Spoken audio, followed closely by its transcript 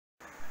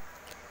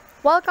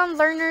Welcome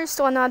learners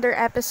to another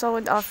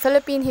episode of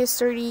Philippine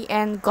History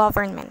and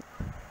Government.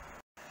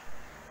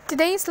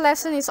 Today's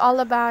lesson is all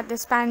about the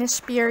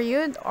Spanish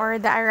period or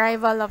the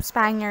arrival of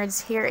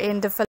Spaniards here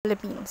in the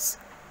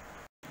Philippines.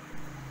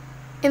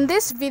 In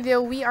this video,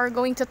 we are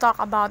going to talk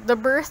about the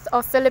birth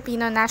of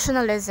Filipino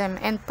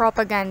nationalism and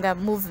propaganda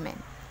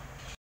movement.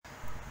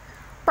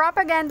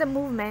 Propaganda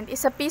movement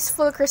is a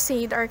peaceful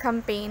crusade or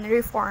campaign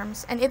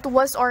reforms, and it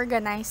was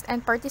organized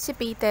and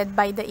participated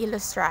by the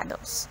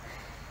Ilustrados,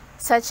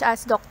 such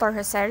as Dr.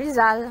 Jose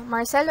Rizal,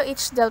 Marcelo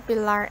H. del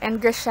Pilar,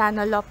 and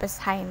Graciano Lopez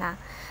Jaena.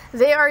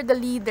 They are the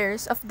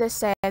leaders of the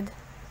said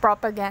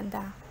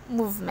propaganda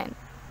movement.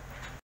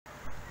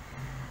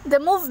 The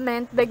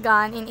movement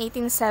began in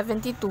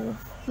 1872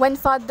 when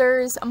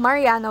Fathers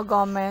Mariano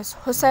Gomez,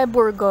 Jose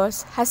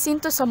Burgos,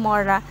 Jacinto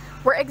Zamora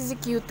were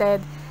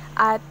executed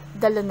at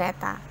the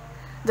Luneta.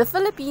 The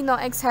Filipino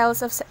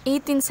exiles of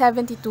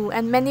 1872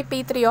 and many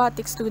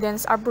patriotic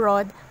students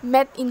abroad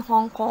met in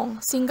Hong Kong,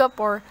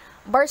 Singapore,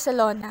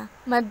 Barcelona,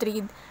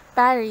 Madrid,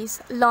 Paris,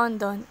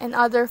 London, and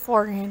other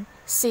foreign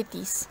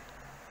cities.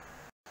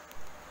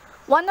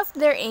 One of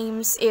their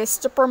aims is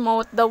to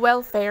promote the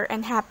welfare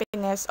and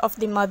happiness of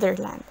the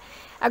motherland.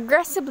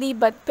 Aggressively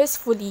but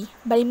peacefully,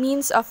 by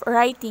means of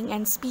writing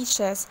and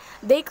speeches,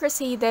 they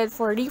crusaded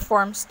for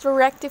reforms to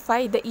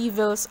rectify the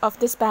evils of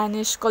the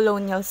Spanish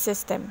colonial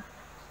system.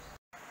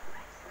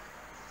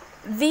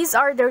 These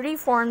are the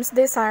reforms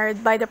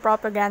desired by the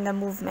propaganda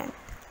movement.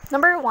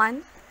 Number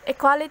 1.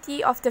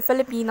 Equality of the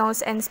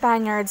Filipinos and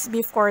Spaniards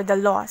before the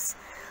laws.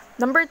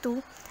 Number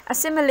 2.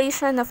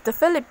 Assimilation of the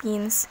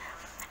Philippines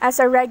as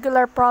a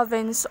regular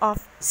province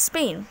of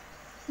Spain.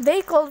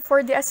 They called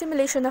for the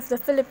assimilation of the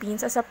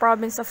Philippines as a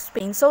province of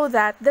Spain so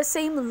that the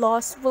same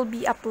laws will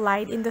be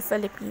applied in the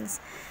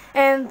Philippines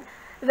and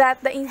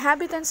that the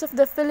inhabitants of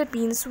the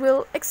Philippines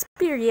will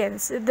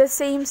experience the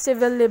same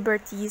civil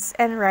liberties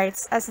and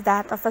rights as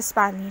that of a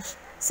Spanish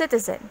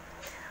citizen.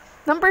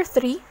 Number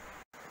 3.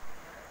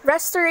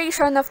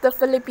 Restoration of the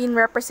Philippine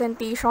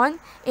representation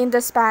in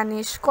the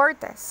Spanish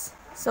Cortes.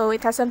 So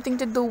it has something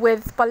to do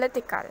with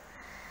political.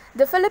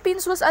 The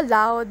Philippines was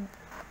allowed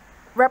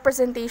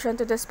representation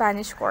to the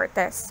Spanish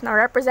Cortes. Now,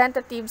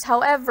 representatives,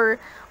 however,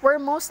 were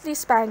mostly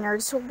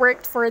Spaniards who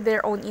worked for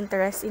their own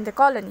interests in the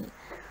colony.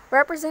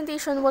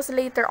 Representation was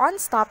later on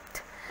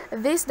stopped.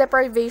 This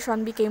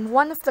deprivation became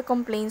one of the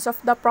complaints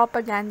of the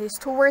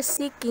propagandists who were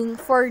seeking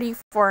for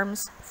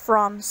reforms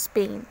from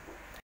Spain.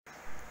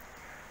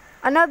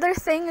 Another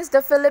thing is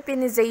the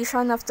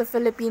Philippinization of the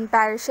Philippine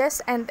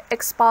parishes and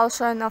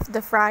expulsion of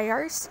the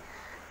friars.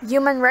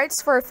 Human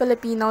rights for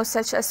Filipinos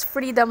such as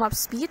freedom of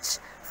speech,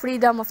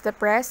 freedom of the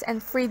press,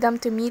 and freedom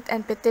to meet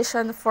and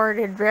petition for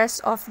redress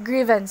of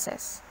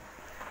grievances.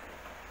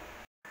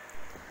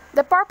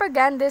 The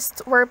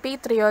propagandists were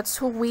patriots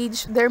who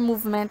waged their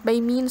movement by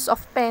means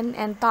of pen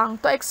and tongue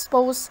to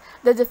expose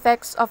the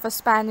defects of a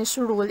Spanish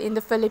rule in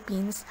the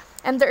Philippines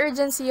and the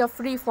urgency of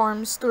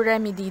reforms to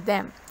remedy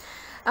them.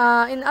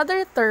 In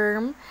other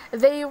terms,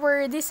 they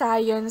were the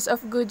scions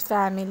of good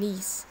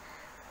families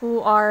who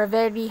are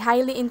very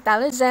highly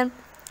intelligent,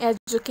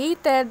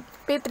 educated,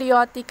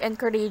 patriotic, and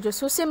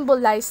courageous, who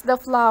symbolize the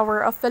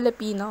flower of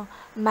Filipino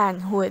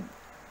manhood.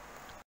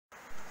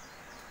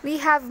 We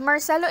have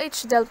Marcelo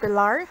H. del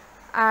Pilar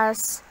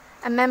as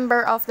a member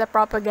of the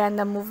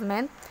propaganda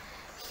movement.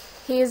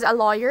 He is a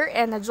lawyer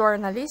and a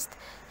journalist,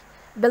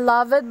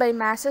 beloved by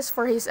masses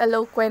for his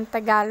eloquent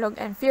Tagalog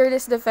and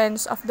fearless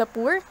defense of the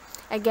poor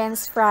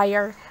against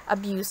friar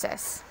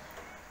abuses.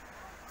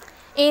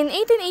 In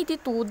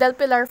 1882, Del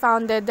Pilar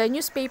founded the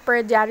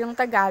newspaper Diaryong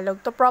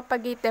Tagalog to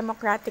propagate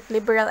democratic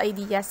liberal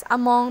ideas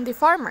among the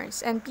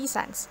farmers and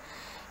peasants.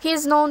 He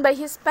is known by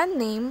his pen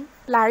name,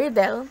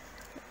 Plaridel,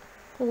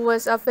 who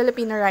was a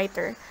Filipino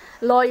writer,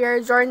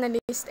 lawyer,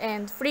 journalist,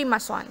 and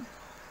Freemason.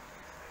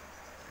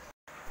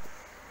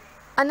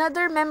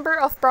 Another member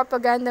of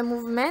propaganda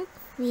movement,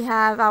 we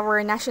have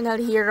our national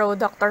hero,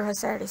 Dr.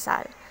 Jose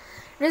Rizal.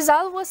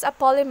 Rizal was a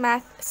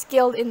polymath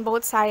skilled in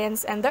both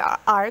science and the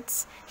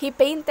arts. He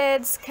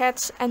painted,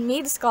 sketched, and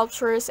made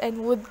sculptures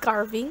and wood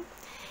carving.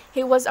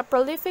 He was a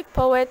prolific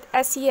poet,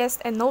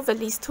 essayist, and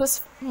novelist whose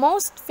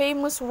most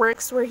famous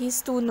works were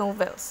his two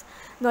novels,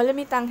 No Le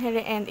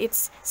Mitangere and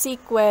its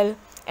sequel,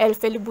 El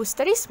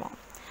Filibusterismo.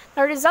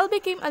 Now, Rizal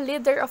became a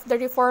leader of the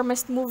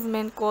reformist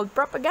movement called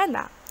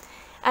Propaganda,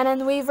 an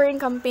unwavering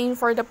campaign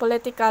for the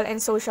political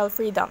and social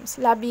freedoms,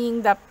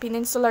 lobbying the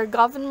peninsular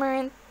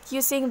government,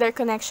 using their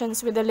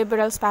connections with the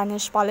liberal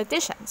Spanish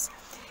politicians.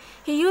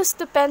 He used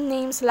the pen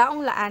names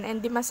Laong Laan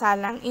and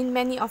Dimasalang in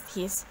many of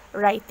his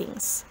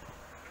writings.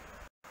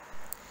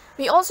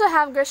 We also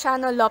have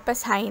Graciano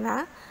Lopez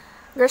Jaena.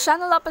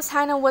 Graciano Lopez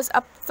Jaena was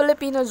a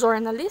Filipino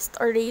journalist,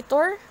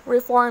 orator,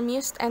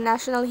 reformist, and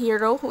national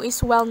hero who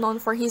is well known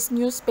for his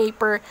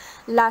newspaper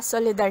La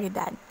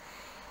Solidaridad,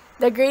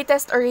 the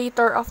greatest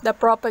orator of the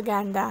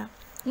propaganda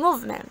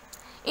movement.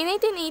 In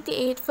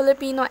 1888,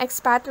 Filipino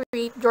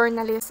expatriate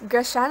journalist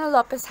Graciano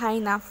Lopez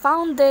Jaena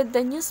founded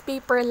the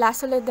newspaper La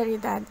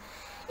Solidaridad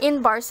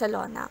in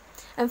Barcelona.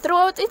 And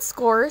throughout its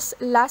course,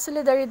 La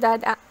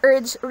Solidaridad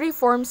urged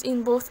reforms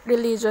in both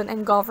religion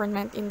and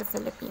government in the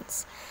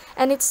Philippines.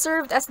 And it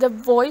served as the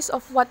voice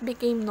of what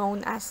became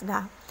known as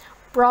the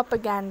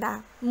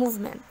propaganda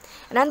movement.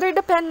 And under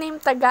the pen name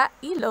Taga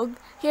Ilog,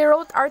 he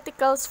wrote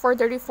articles for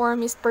the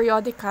reformist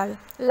periodical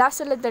La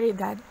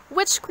Solidaridad,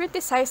 which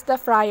criticized the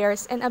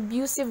friars and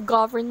abusive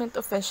government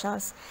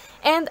officials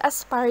and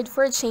aspired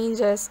for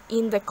changes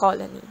in the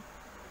colony.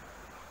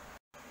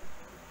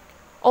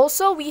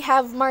 Also, we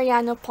have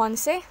Mariano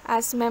Ponce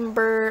as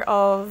member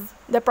of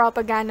the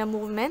propaganda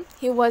movement.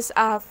 He was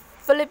a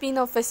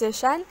Filipino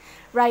physician,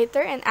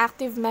 writer, and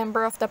active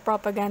member of the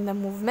propaganda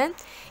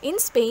movement. In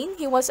Spain,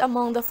 he was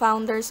among the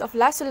founders of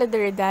La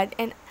Solidaridad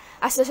and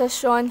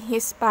Asociación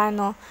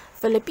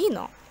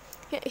Hispano-Filipino.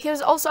 He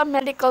was also a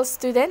medical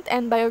student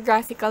and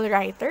biographical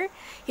writer.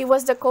 He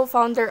was the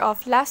co-founder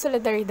of La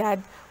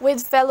Solidaridad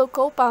with fellow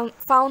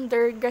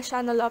co-founder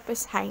Graciano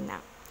Lopez Haina.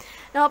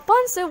 Now,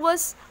 Ponce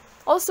was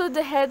also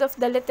the head of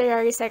the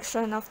literary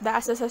section of the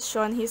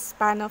Asociación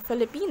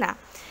Hispano-Filipina,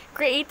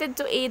 created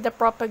to aid the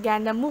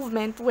propaganda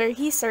movement, where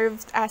he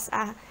served as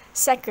a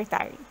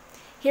secretary.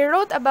 He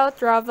wrote about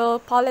travel,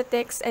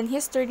 politics, and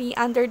history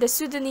under the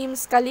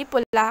pseudonyms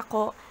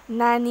Kalipulaco,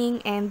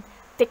 Naning, and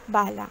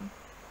Tikbalang.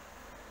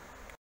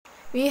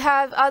 We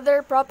have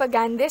other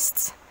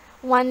propagandists: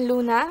 Juan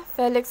Luna,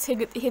 Felix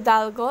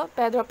Hidalgo,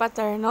 Pedro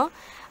Paterno,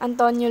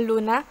 Antonio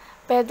Luna,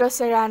 Pedro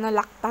Serrano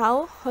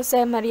Lactao,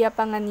 Jose Maria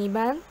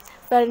Panganiban,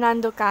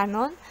 Fernando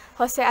Canon,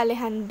 Jose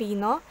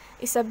Alejandrino,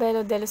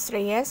 Isabelo de los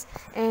Reyes,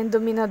 and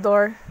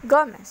Dominador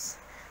Gomez.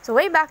 So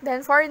way back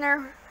then,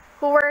 foreigners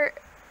who were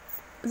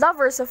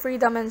lovers of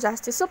freedom and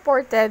justice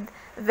supported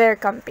their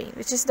campaign,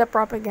 which is the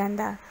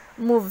propaganda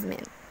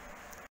movement.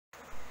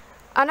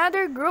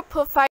 Another group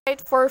who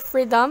fight for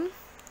freedom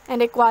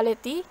and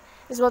equality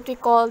is what we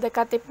call the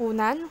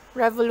Katipunan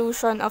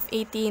Revolution of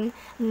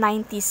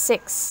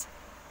 1896.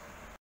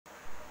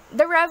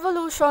 The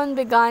revolution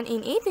began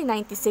in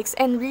 1896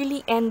 and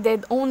really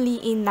ended only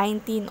in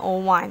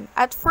 1901.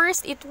 At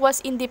first, it was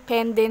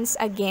independence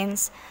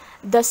against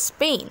the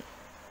Spain,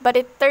 but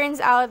it turns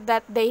out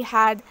that they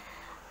had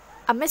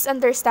a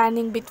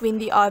misunderstanding between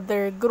the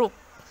other group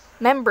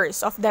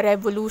members of the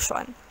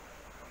revolution.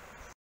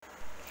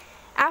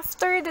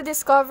 After the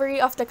discovery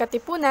of the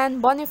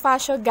Katipunan,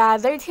 Bonifacio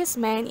gathered his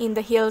men in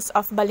the hills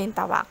of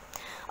Balintawak.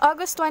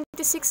 August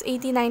 26,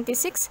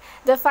 1896,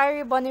 the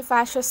fiery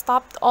Bonifacio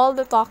stopped all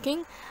the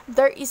talking.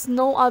 There is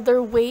no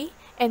other way.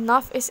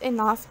 Enough is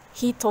enough,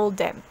 he told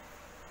them.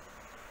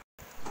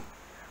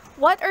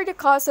 What are the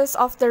causes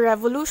of the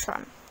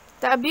revolution?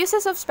 The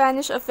abuses of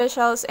Spanish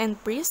officials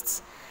and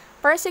priests,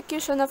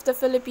 persecution of the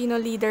Filipino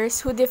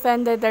leaders who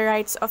defended the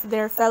rights of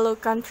their fellow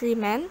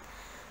countrymen,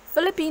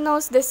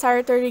 Filipinos'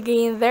 desire to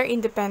regain their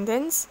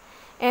independence,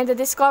 and the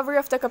discovery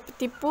of the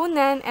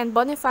Katipunan and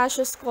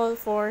Bonifacio's call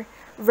for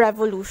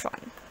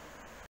revolution.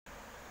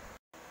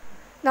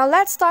 Now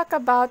let's talk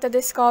about the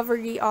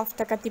discovery of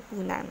the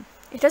Katipunan.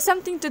 It has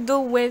something to do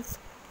with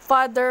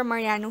Father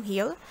Mariano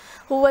Hill,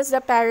 who was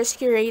the parish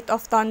curate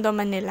of Tondo,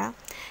 Manila.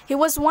 He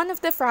was one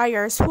of the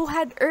friars who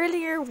had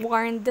earlier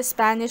warned the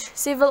Spanish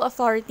civil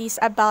authorities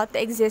about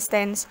the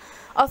existence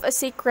of a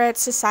secret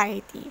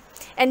society,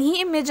 and he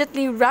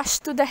immediately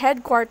rushed to the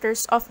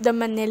headquarters of the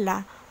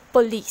Manila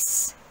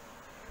police.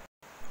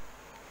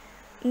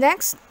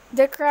 Next,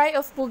 the cry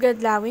of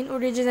Pugadlawin.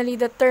 Originally,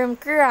 the term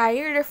cry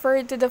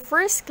referred to the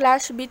first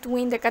clash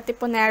between the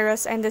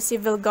Katipuneros and the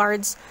civil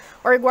guards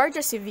or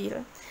Guardia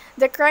Civil.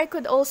 The cry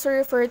could also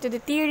refer to the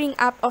tearing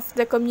up of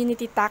the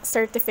community tax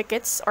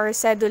certificates or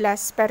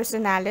cedulas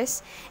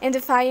personales in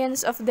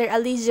defiance of their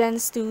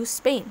allegiance to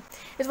Spain.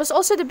 It was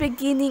also the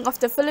beginning of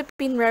the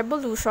Philippine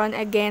Revolution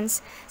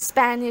against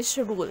Spanish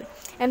rule.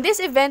 And this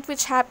event,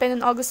 which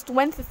happened on August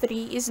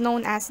 23, is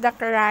known as the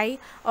Cry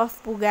of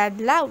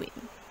Pugadlawin.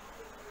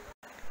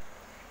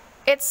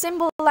 It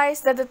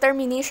symbolized the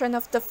determination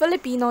of the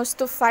Filipinos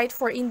to fight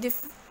for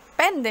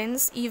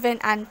independence even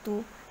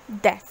unto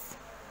death.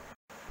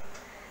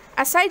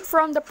 Aside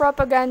from the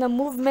propaganda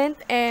movement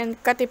and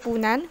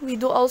Katipunan, we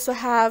do also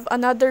have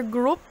another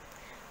group,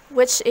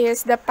 which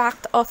is the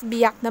Pact of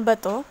Biak na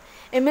Bato.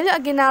 Emilio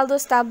Aguinaldo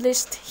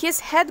established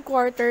his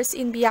headquarters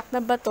in Biak na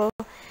Bato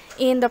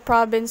in the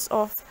province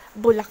of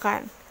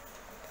Bulacan.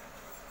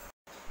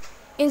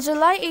 In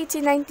July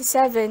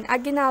 1897,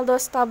 Aguinaldo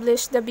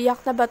established the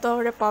Biak na Bato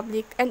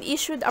Republic and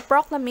issued a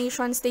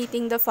proclamation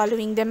stating the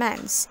following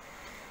demands: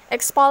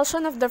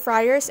 expulsion of the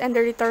friars and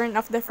the return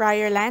of the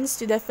friar lands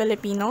to the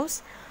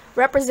Filipinos,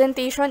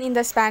 representation in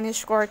the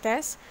Spanish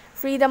Cortes,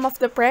 freedom of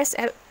the press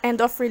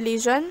and of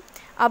religion,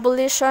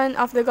 abolition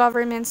of the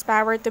government's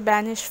power to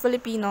banish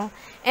Filipino,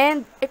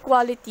 and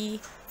equality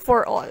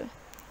for all.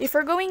 If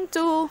we're going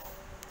to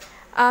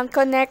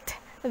connect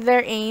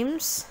their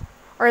aims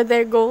or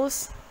their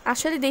goals,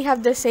 actually they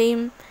have the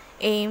same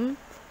aim,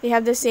 they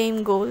have the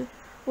same goal,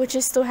 which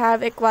is to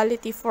have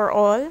equality for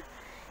all,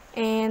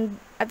 and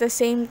at the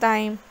same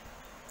time,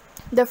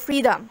 the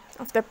freedom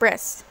of the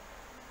press.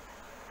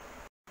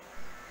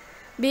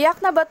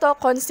 Biyak na ba to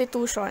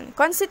Constitution?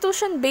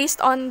 Constitution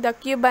based on the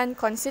Cuban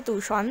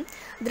Constitution,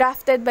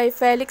 drafted by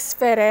Felix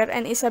Ferrer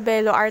and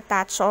Isabelo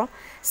Artacho,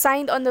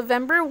 signed on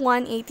November 1,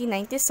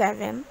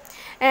 1897.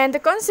 And the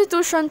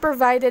Constitution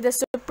provided the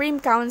Supreme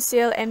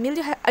Council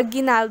Emilio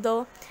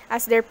Aguinaldo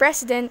as their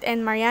president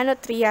and Mariano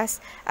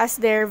Trias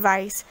as their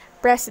vice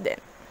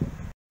president.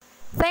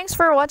 Thanks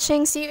for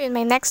watching. See you in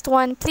my next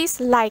one. Please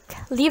like,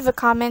 leave a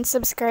comment,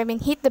 subscribe,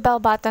 and hit the bell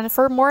button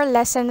for more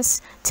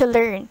lessons to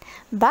learn.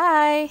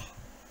 Bye!